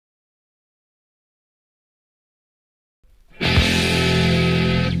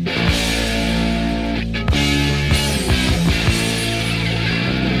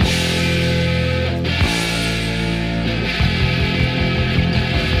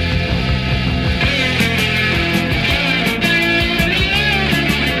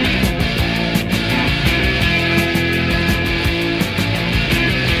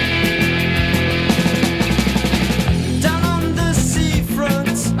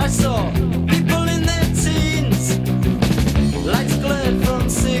saw people in their teens, lights glared from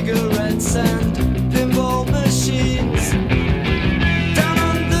cigarettes and pinball machines. Down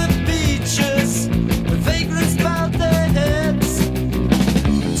on the beaches, with vagrants bowed their heads,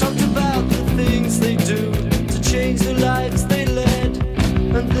 talked about the things they do to change the lives they led.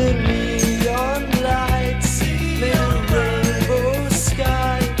 And the neon lights made a rainbow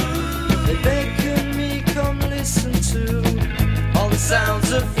sky. They beckon me, come listen to all the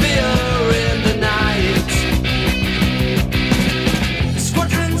sounds of fear.